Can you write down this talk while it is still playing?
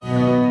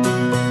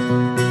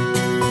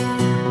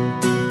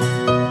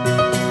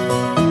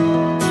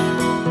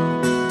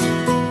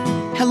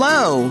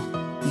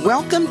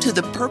Welcome to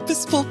the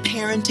Purposeful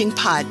Parenting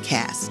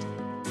Podcast.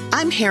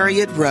 I'm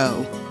Harriett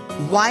Rowe,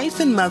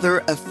 wife and mother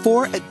of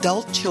 4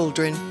 adult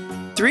children,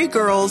 3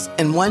 girls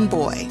and 1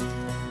 boy,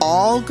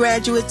 all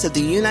graduates of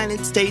the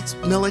United States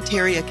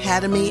Military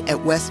Academy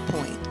at West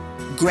Point.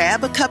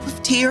 Grab a cup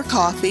of tea or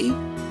coffee,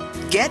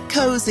 get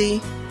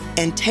cozy,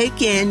 and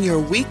take in your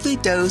weekly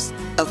dose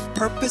of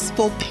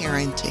purposeful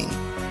parenting.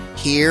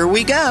 Here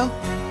we go.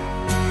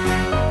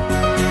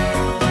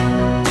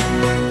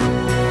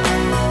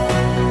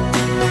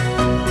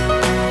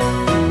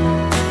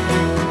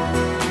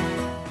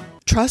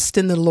 Trust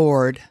in the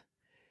Lord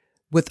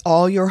with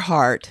all your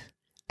heart,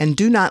 and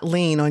do not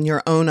lean on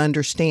your own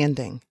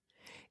understanding.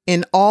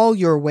 In all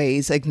your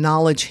ways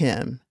acknowledge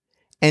Him,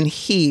 and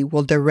He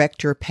will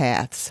direct your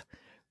paths.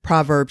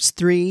 Proverbs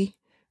 3,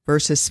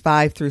 verses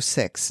 5 through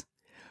 6.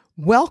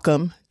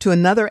 Welcome to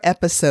another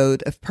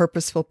episode of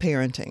Purposeful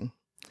Parenting.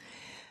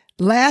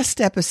 Last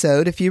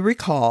episode, if you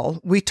recall,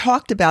 we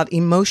talked about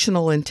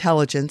emotional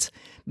intelligence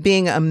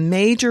being a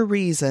major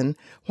reason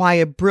why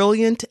a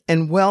brilliant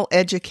and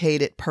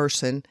well-educated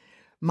person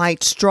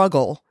might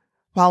struggle,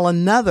 while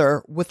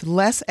another with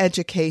less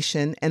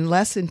education and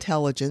less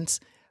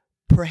intelligence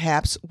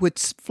perhaps would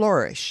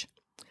flourish.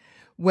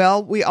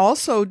 Well, we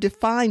also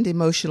defined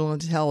emotional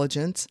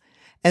intelligence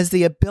as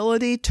the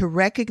ability to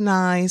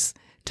recognize,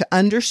 to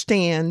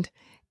understand,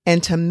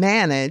 and to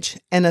manage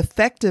and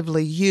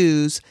effectively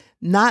use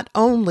not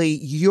only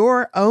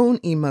your own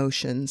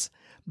emotions,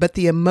 but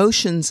the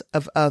emotions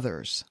of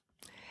others.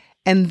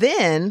 And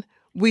then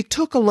we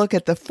took a look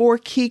at the 4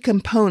 key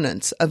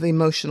components of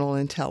emotional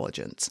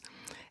intelligence,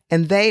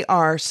 and they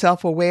are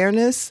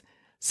self-awareness,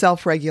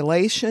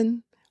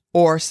 self-regulation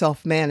or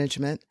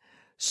self-management,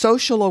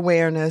 social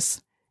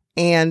awareness,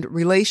 and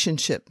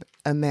relationship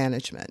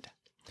management.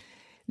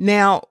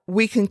 Now,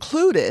 we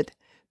concluded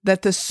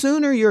that the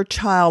sooner your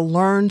child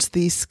learns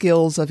these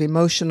skills of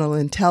emotional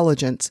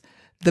intelligence,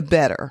 the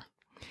better.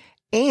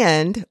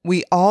 And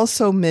we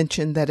also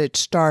mentioned that it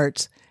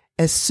starts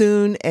as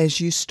soon as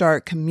you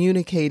start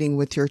communicating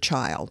with your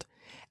child.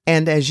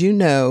 And as you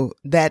know,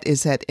 that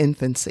is at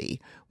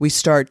infancy. We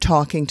start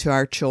talking to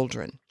our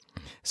children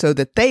so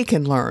that they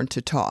can learn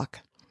to talk.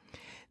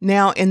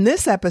 Now, in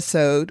this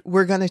episode,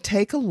 we're going to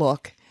take a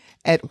look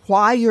at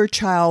why your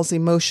child's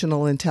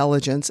emotional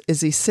intelligence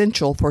is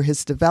essential for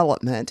his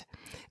development.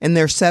 And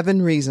there are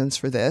 7 reasons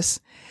for this.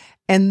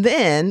 And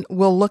then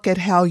we'll look at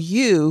how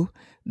you,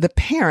 the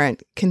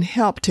parent, can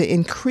help to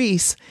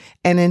increase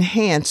and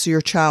enhance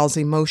your child's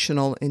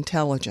emotional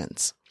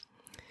intelligence.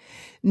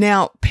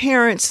 Now,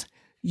 parents,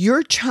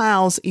 your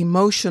child's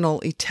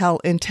emotional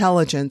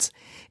intelligence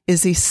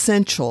is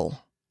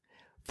essential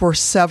for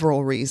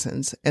several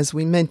reasons. As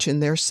we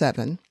mentioned, there are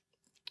 7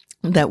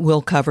 that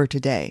we'll cover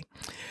today.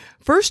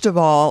 First of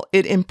all,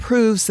 it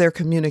improves their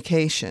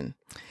communication.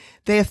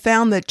 They have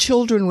found that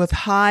children with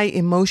high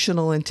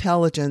emotional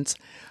intelligence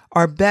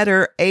are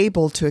better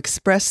able to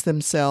express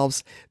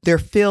themselves, their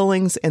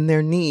feelings, and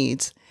their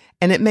needs,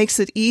 and it makes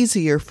it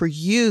easier for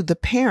you, the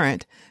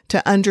parent,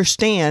 to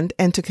understand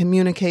and to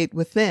communicate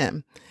with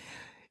them.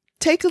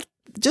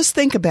 Just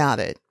think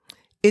about it.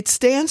 It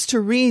stands to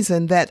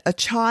reason that a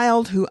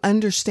child who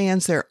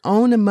understands their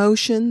own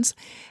emotions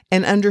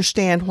and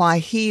understand why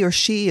he or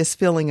she is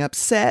feeling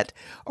upset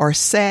or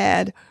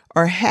sad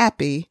or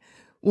happy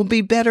will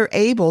be better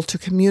able to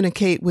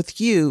communicate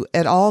with you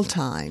at all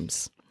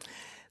times.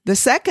 The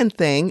second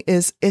thing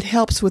is it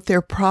helps with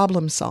their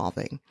problem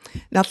solving.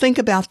 Now think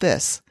about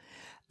this.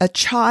 A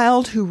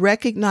child who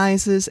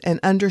recognizes and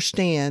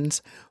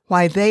understands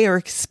why they are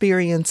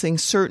experiencing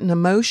certain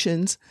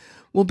emotions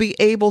will be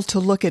able to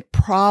look at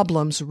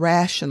problems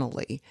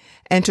rationally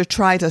and to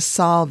try to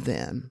solve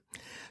them.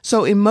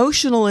 So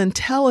emotional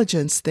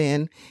intelligence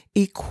then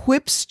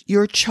equips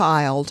your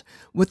child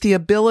with the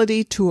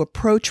ability to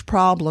approach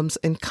problems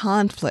and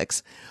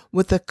conflicts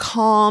with a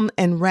calm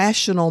and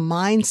rational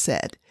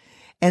mindset.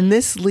 And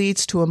this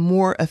leads to a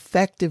more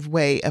effective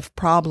way of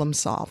problem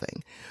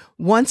solving.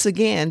 Once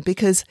again,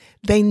 because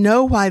they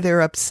know why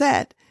they're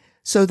upset,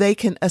 so they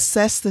can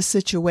assess the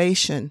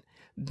situation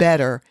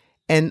better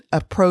and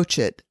approach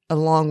it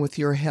along with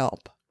your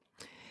help.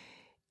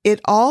 It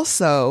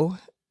also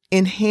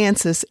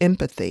enhances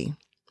empathy.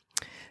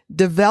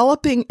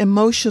 Developing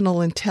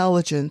emotional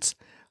intelligence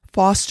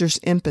fosters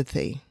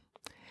empathy.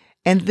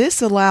 And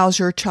this allows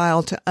your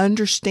child to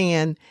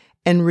understand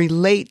and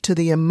relate to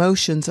the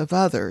emotions of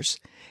others,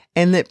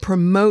 and that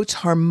promotes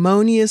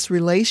harmonious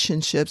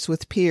relationships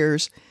with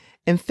peers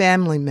and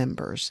family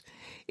members.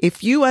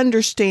 If you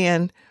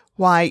understand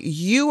why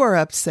you are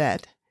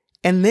upset,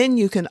 and then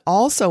you can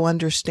also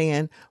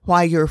understand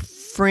why your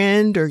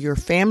friend or your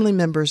family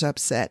member is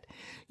upset,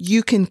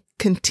 you can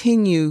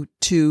continue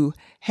to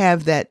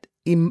have that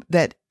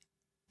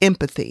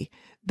empathy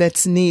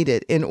that's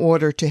needed in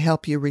order to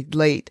help you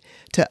relate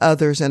to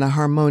others in a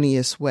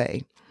harmonious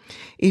way.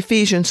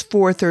 Ephesians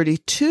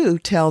 4:32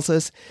 tells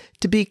us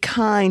to be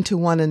kind to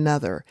one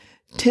another,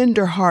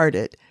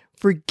 tender-hearted,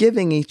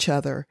 forgiving each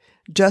other,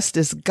 just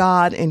as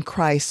God in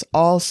Christ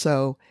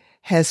also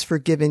has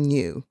forgiven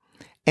you.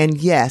 And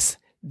yes,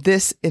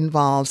 this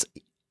involves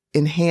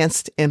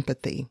enhanced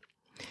empathy.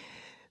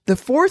 The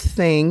fourth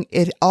thing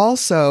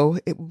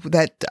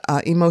that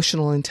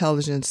emotional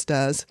intelligence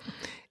does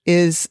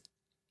is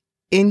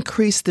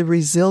increase the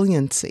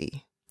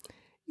resiliency,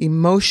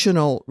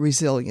 emotional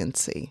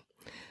resiliency.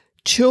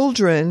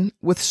 Children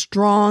with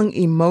strong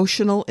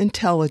emotional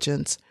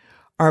intelligence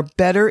are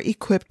better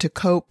equipped to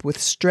cope with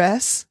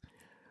stress,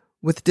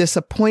 with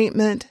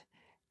disappointment,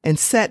 and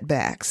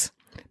setbacks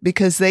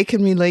because they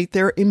can relate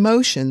their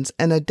emotions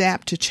and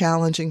adapt to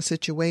challenging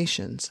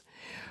situations.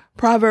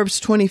 Proverbs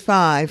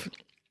 25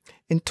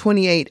 and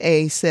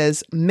 28a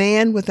says,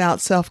 "Man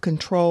without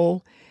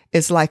self-control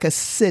is like a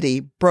city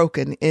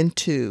broken in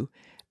two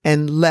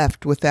and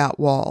left without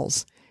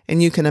walls."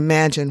 And you can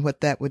imagine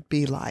what that would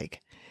be like.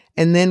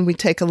 And then we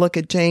take a look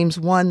at James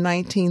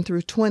 1:19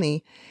 through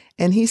 20,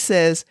 and he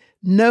says,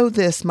 "Know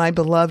this, my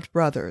beloved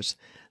brothers,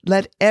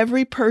 let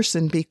every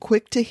person be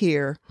quick to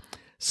hear,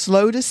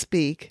 slow to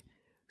speak,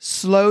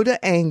 slow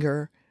to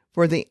anger,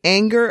 for the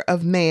anger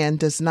of man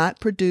does not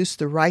produce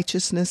the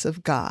righteousness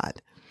of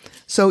God."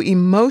 So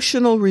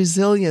emotional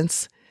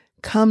resilience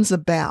comes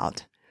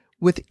about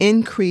with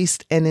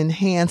increased and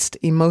enhanced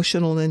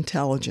emotional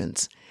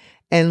intelligence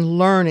and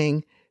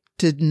learning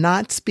to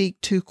not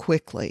speak too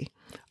quickly.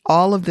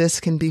 All of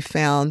this can be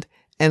found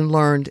and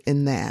learned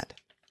in that.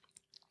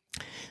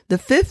 The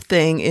fifth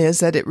thing is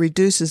that it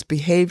reduces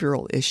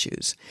behavioral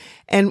issues.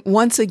 And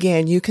once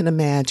again, you can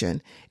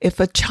imagine if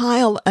a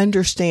child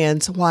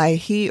understands why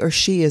he or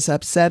she is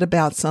upset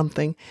about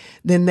something,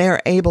 then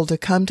they're able to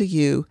come to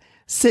you,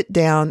 sit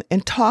down,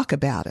 and talk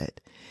about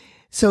it.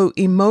 So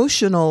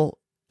emotional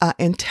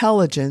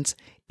intelligence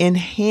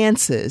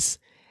enhances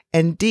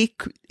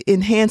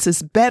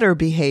better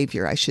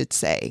behavior, I should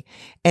say,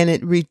 and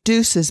it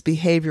reduces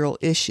behavioral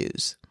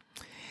issues.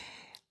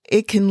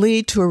 It can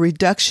lead to a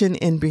reduction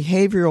in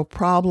behavioral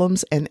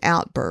problems and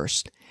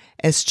outbursts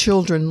as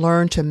children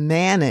learn to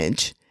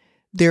manage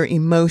their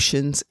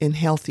emotions in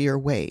healthier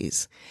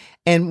ways.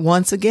 And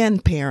once again,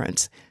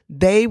 parents,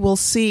 they will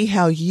see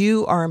how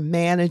you are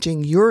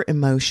managing your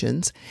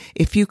emotions.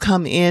 If you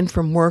come in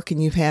from work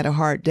and you've had a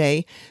hard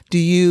day, do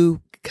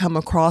you come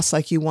across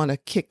like you want to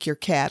kick your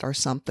cat or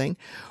something?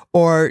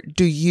 Or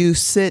do you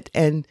sit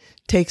and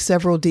take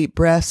several deep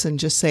breaths and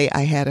just say,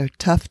 "I had a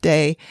tough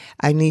day.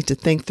 I need to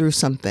think through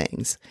some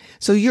things"?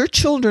 So your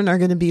children are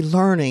going to be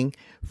learning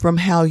from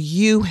how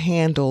you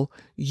handle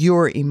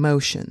your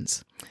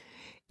emotions.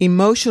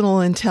 Emotional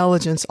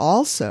intelligence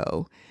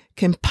also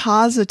can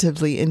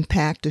positively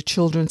impact a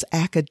children's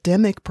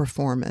academic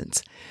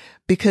performance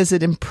because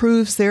it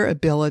improves their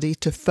ability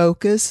to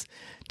focus,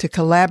 to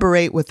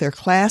collaborate with their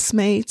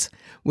classmates,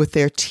 with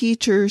their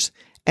teachers,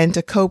 and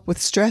to cope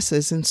with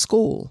stresses in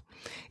school.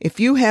 If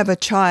you have a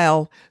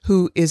child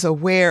who is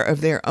aware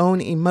of their own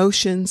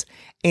emotions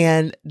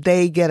and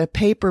they get a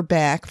paper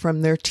back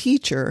from their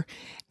teacher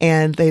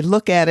and they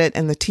look at it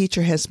and the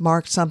teacher has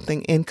marked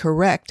something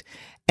incorrect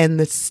and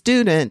the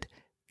student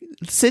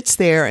sits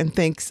there and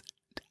thinks,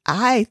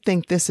 "I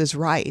think this is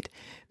right,"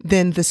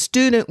 then the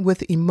student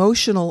with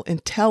emotional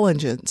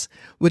intelligence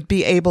would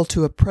be able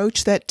to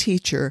approach that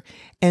teacher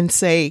and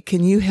say,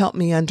 "Can you help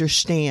me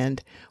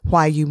understand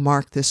why you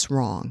marked this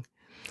wrong?"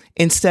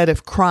 Instead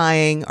of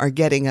crying or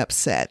getting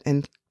upset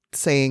and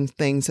saying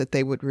things that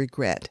they would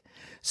regret.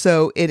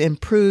 So it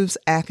improves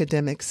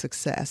academic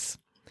success.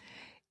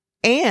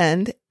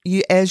 And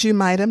as you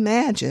might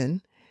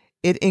imagine,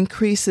 it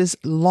increases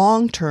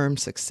long-term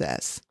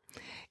success.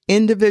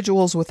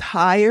 Individuals with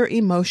higher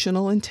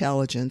emotional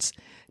intelligence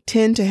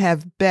tend to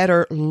have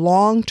better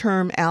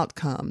long-term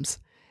outcomes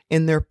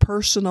in their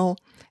personal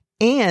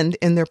and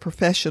in their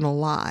professional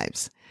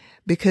lives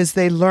because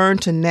they learn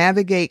to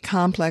navigate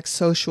complex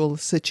social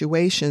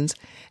situations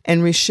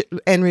and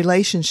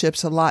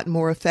relationships a lot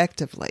more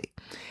effectively.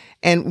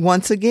 And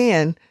once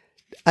again,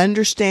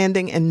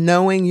 understanding and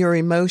knowing your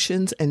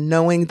emotions and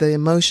knowing the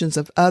emotions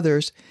of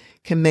others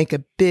can make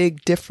a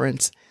big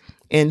difference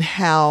in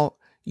how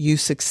you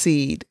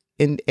succeed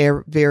in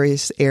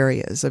various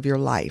areas of your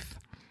life.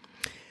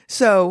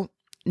 So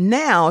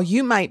now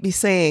you might be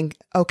saying,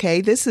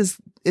 okay, this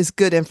is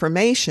good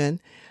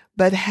information,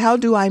 but how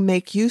do I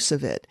make use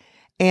of it?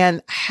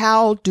 And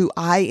how do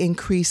I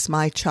increase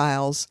my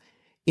child's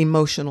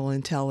emotional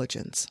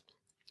intelligence?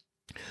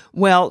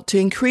 Well, to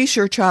increase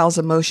your child's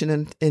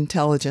emotional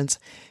intelligence,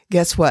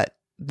 guess what?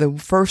 The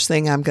first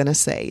thing I'm going to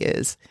say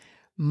is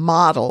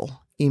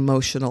model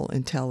emotional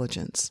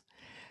intelligence.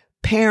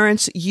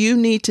 Parents, you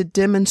need to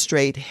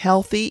demonstrate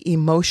healthy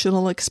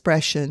emotional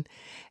expression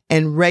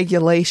and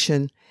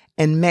regulation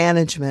and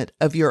management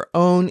of your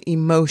own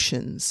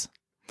emotions.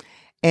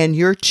 And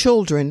your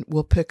children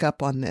will pick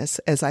up on this,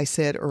 as I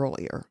said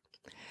earlier.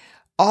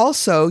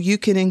 Also, you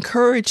can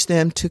encourage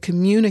them to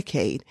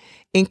communicate,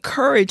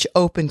 encourage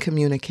open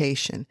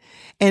communication.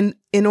 And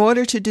in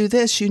order to do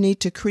this, you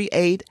need to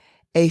create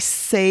a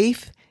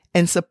safe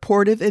and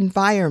supportive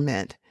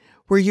environment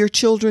where your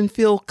children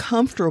feel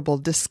comfortable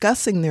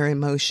discussing their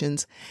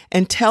emotions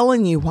and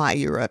telling you why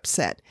you're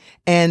upset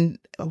and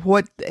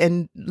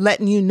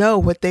letting you know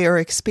what they are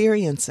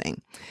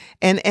experiencing.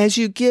 And as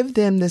you give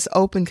them this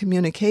open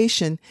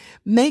communication,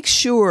 make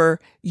sure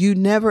you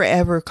never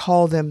ever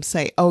call them,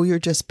 say, oh, you're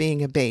just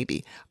being a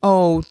baby.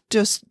 Oh,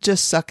 just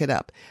suck it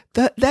up.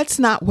 That's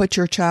not what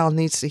your child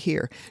needs to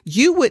hear.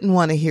 You wouldn't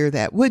want to hear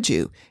that, would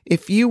you?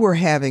 If you were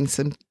having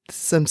some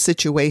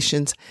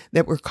situations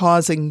that were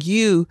causing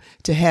you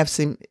to have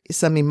some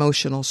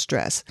emotional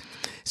stress.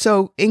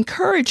 So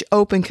encourage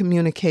open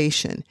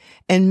communication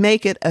and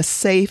make it a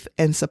safe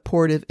and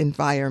supportive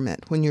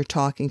environment when you're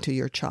talking to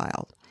your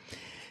child.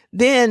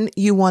 Then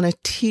you want to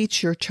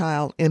teach your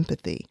child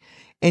empathy.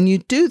 And you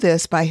do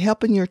this by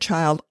helping your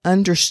child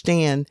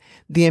understand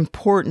the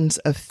importance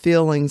of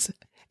feelings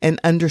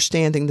and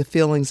understanding the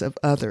feelings of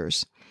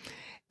others.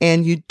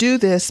 And you do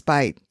this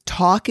by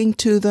talking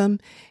to them.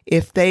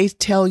 If they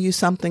tell you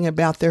something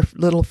about their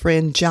little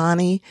friend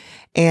Johnny,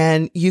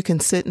 and you can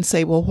sit and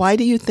say, well, why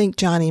do you think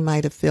Johnny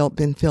might have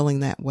been feeling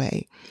that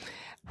way?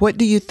 What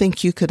do you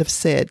think you could have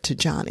said to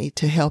Johnny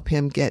to help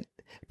him get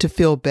to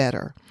feel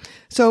better?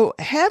 So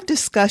have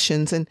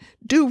discussions and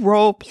do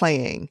role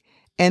playing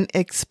and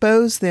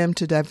expose them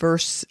to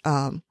diverse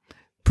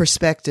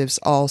perspectives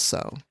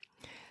also.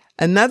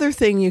 Another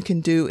thing you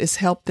can do is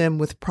help them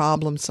with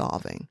problem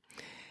solving.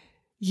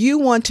 You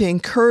want to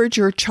encourage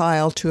your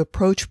child to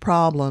approach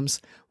problems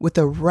with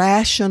a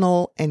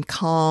rational and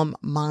calm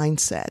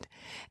mindset,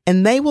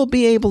 and they will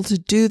be able to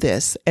do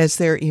this as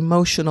their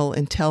emotional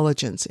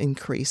intelligence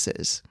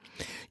increases.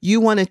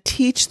 You want to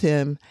teach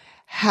them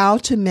how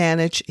to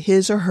manage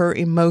his or her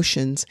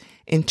emotions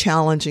in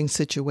challenging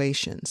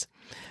situations.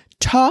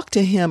 Talk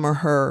to him or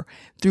her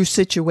through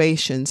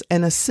situations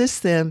and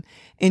assist them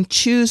in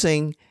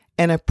choosing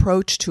an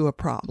approach to a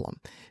problem.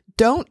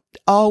 Don't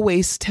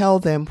always tell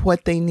them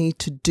what they need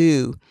to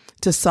do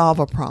to solve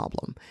a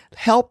problem.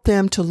 Help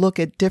them to look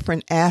at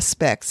different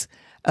aspects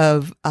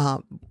of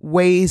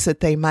ways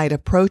that they might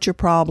approach a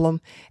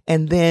problem,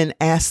 and then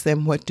ask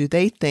them what do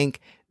they think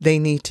they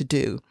need to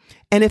do.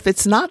 And if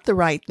it's not the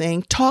right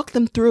thing, talk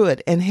them through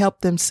it and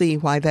help them see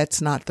why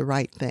that's not the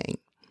right thing.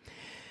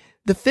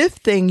 The fifth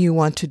thing you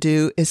want to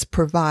do is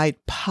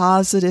provide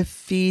positive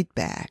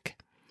feedback.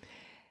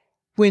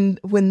 When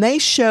they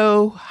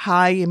show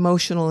high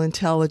emotional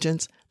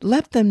intelligence,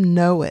 let them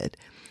know it.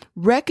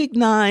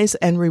 Recognize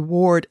and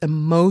reward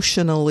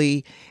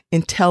emotionally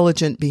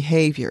intelligent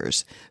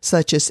behaviors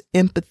such as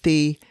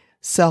empathy,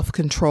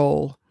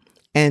 self-control,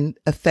 and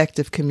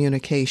effective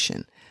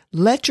communication.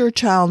 Let your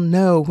child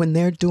know when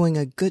they're doing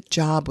a good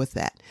job with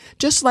that.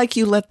 Just like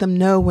you let them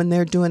know when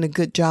they're doing a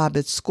good job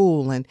at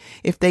school and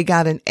if they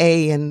got an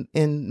A in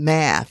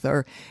math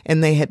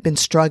and they had been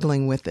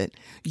struggling with it.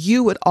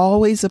 You would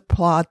always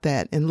applaud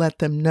that and let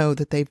them know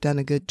that they've done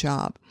a good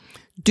job.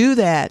 Do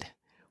that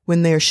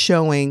when they're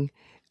showing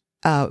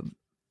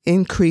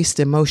increased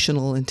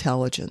emotional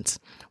intelligence.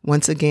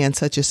 Once again,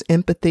 such as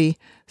empathy,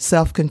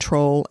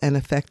 self-control, and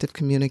effective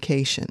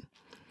communication.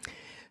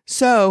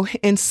 So,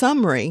 in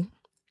summary,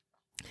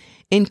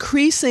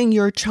 increasing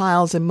your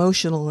child's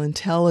emotional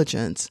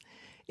intelligence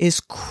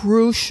is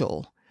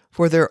crucial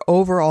for their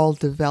overall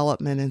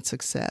development and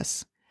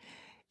success.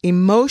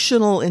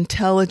 Emotional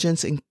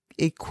intelligence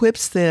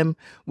equips them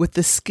with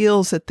the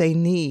skills that they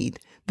need,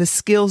 the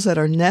skills that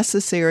are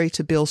necessary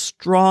to build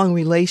strong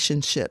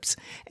relationships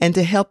and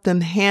to help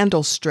them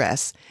handle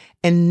stress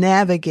and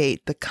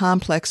navigate the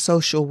complex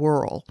social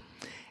world.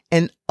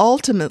 And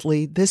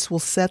ultimately, this will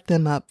set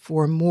them up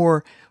for a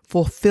more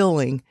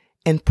fulfilling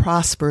and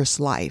prosperous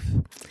life.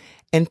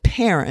 And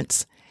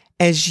parents,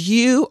 as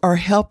you are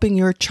helping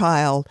your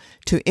child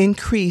to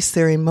increase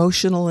their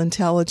emotional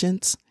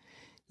intelligence,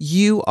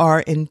 you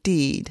are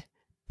indeed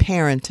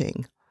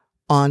parenting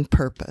on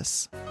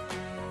purpose.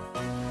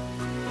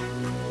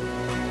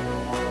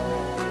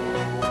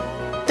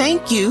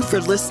 Thank you for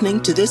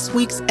listening to this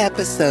week's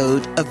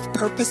episode of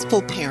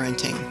Purposeful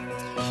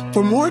Parenting.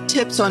 For more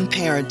tips on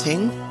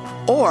parenting,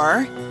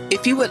 or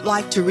if you would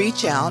like to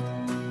reach out,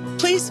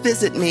 please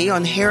visit me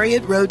on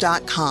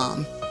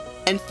harriettrowe.com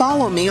and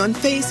follow me on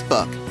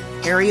Facebook,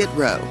 Harriett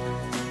Rowe.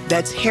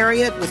 That's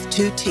Harriett with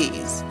 2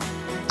 T's.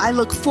 I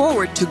look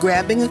forward to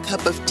grabbing a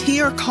cup of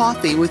tea or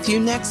coffee with you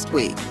next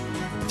week.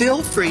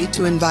 Feel free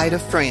to invite a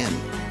friend.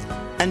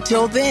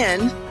 Until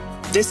then,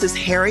 this is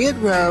Harriett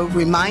Rowe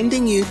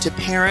reminding you to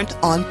parent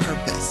on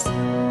purpose.